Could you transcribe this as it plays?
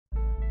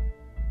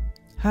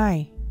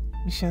Hi,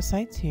 Michelle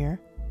Seitz here.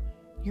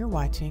 You're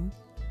watching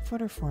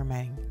Footer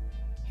Formatting.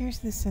 Here's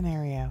the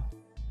scenario.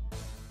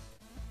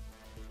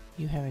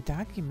 You have a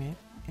document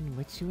in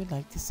which you would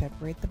like to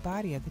separate the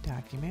body of the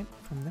document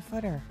from the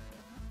footer.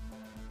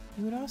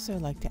 You would also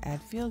like to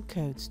add field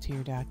codes to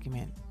your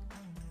document.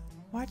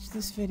 Watch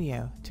this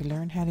video to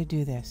learn how to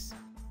do this.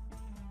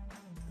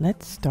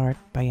 Let's start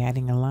by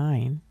adding a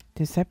line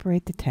to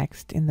separate the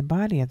text in the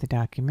body of the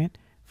document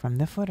from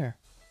the footer.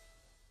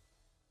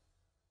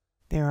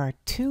 There are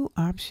two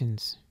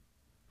options.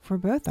 For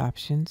both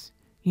options,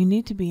 you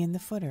need to be in the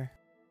footer.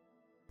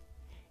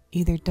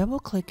 Either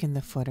double-click in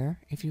the footer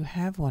if you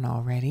have one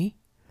already,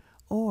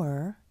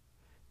 or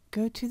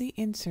go to the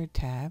Insert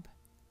tab,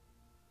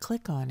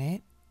 click on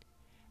it,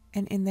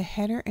 and in the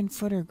Header and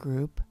Footer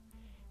group,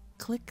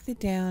 click the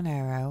down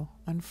arrow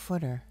on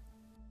Footer.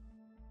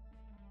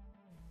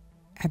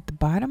 At the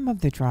bottom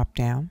of the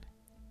drop-down,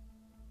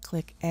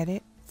 click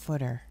Edit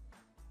Footer.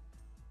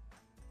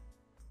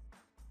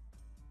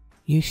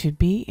 You should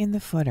be in the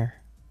footer.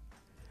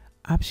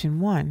 Option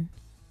 1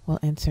 will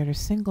insert a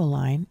single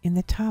line in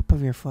the top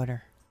of your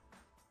footer.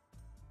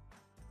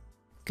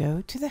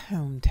 Go to the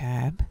Home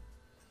tab,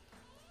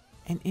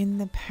 and in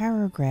the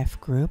Paragraph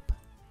group,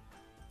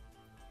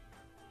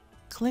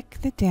 click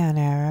the down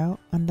arrow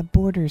on the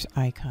Borders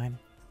icon.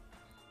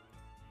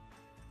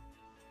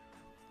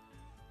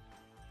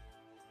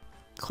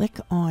 Click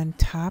on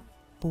Top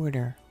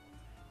Border.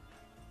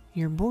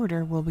 Your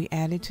border will be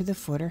added to the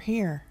footer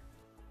here.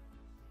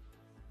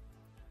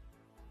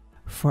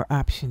 For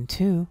option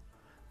 2,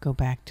 go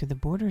back to the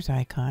Borders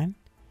icon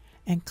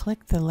and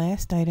click the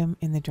last item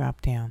in the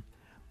drop-down,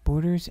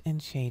 Borders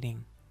and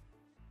Shading.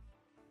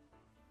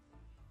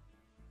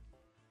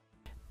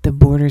 The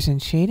Borders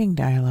and Shading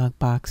dialog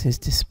box is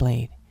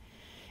displayed.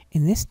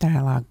 In this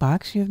dialog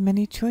box, you have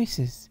many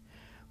choices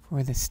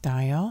for the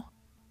style,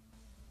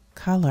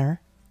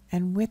 color,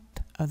 and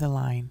width of the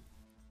line.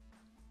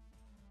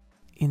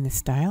 In the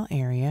Style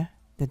area,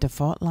 the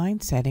default line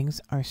settings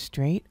are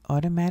straight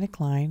automatic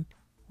line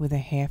with a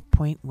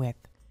half-point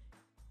width.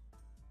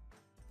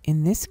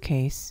 In this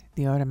case,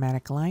 the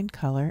automatic line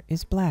color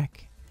is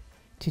black.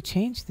 To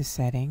change the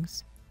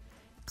settings,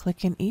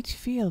 click in each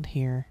field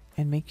here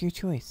and make your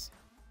choice.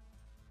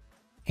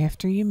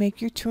 After you make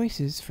your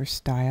choices for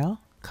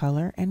style,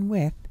 color, and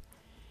width,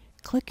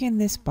 click in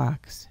this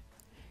box.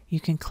 You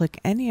can click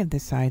any of the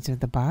sides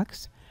of the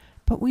box,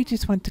 but we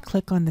just want to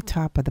click on the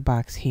top of the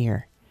box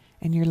here,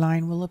 and your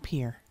line will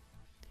appear.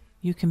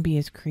 You can be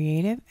as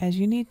creative as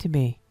you need to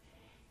be.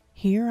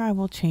 Here I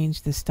will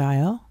change the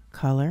style,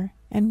 color,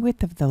 and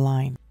width of the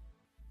line.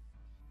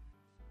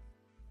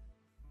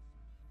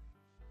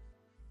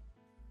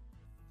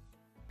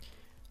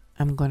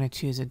 I'm going to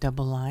choose a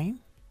double line.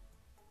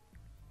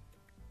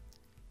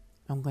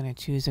 I'm going to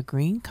choose a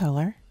green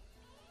color.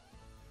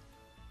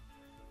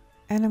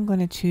 And I'm going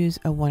to choose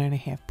a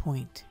 1.5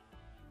 point.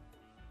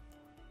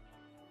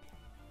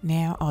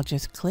 Now I'll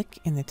just click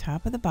in the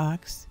top of the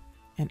box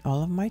and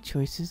all of my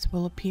choices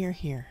will appear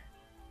here.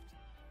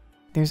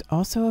 There's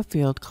also a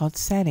field called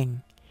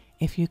Setting.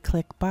 If you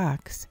click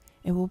Box,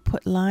 it will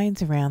put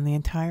lines around the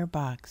entire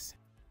box.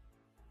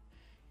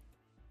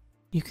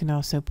 You can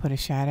also put a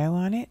shadow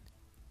on it,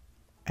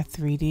 a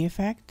 3D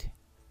effect,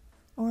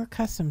 or a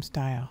custom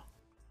style.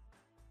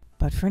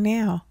 But for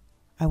now,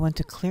 I want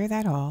to clear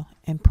that all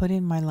and put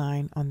in my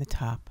line on the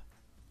top.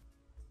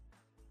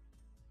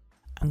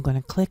 I'm going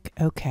to click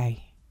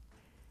OK.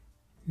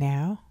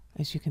 Now,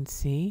 as you can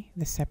see,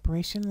 the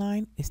separation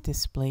line is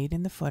displayed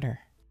in the footer.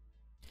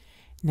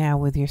 Now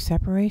with your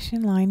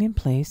separation line in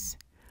place,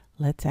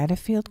 let's add a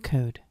field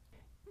code.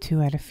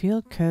 To add a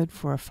field code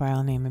for a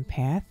file name and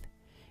path,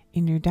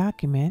 in your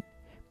document,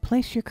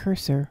 place your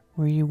cursor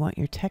where you want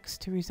your text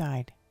to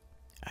reside.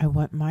 I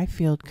want my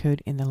field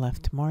code in the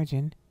left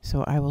margin,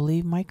 so I will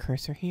leave my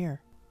cursor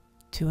here.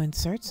 To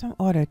insert some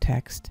auto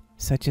text,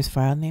 such as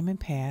file name and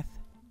path,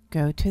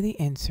 go to the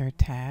Insert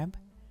tab,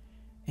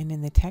 and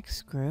in the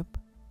Text group,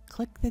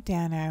 click the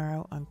down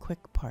arrow on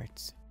Quick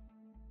Parts.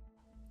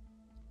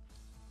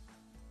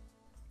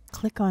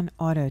 Click on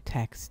Auto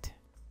Text.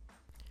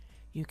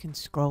 You can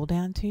scroll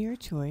down to your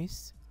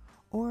choice,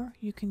 or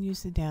you can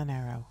use the down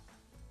arrow.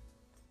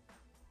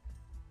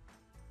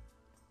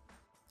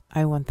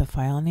 I want the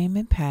file name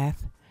and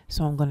path,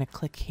 so I'm going to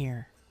click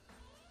here.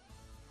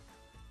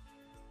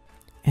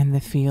 And the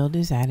field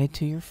is added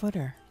to your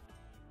footer.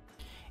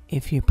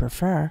 If you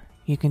prefer,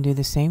 you can do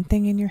the same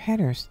thing in your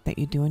headers that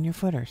you do in your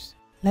footers.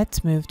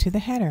 Let's move to the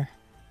header.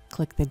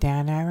 Click the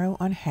down arrow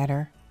on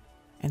Header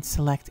and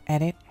select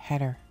Edit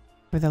Header.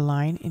 For the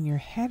line in your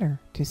header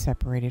to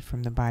separate it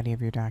from the body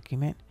of your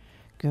document,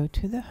 go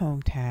to the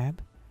Home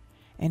tab,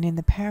 and in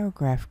the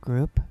Paragraph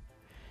group,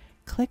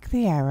 click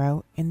the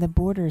arrow in the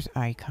Borders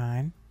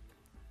icon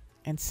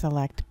and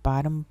select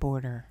Bottom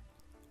Border.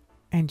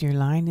 And your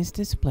line is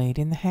displayed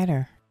in the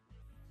header.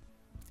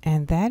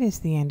 And that is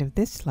the end of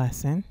this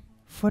lesson,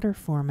 Footer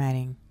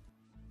Formatting.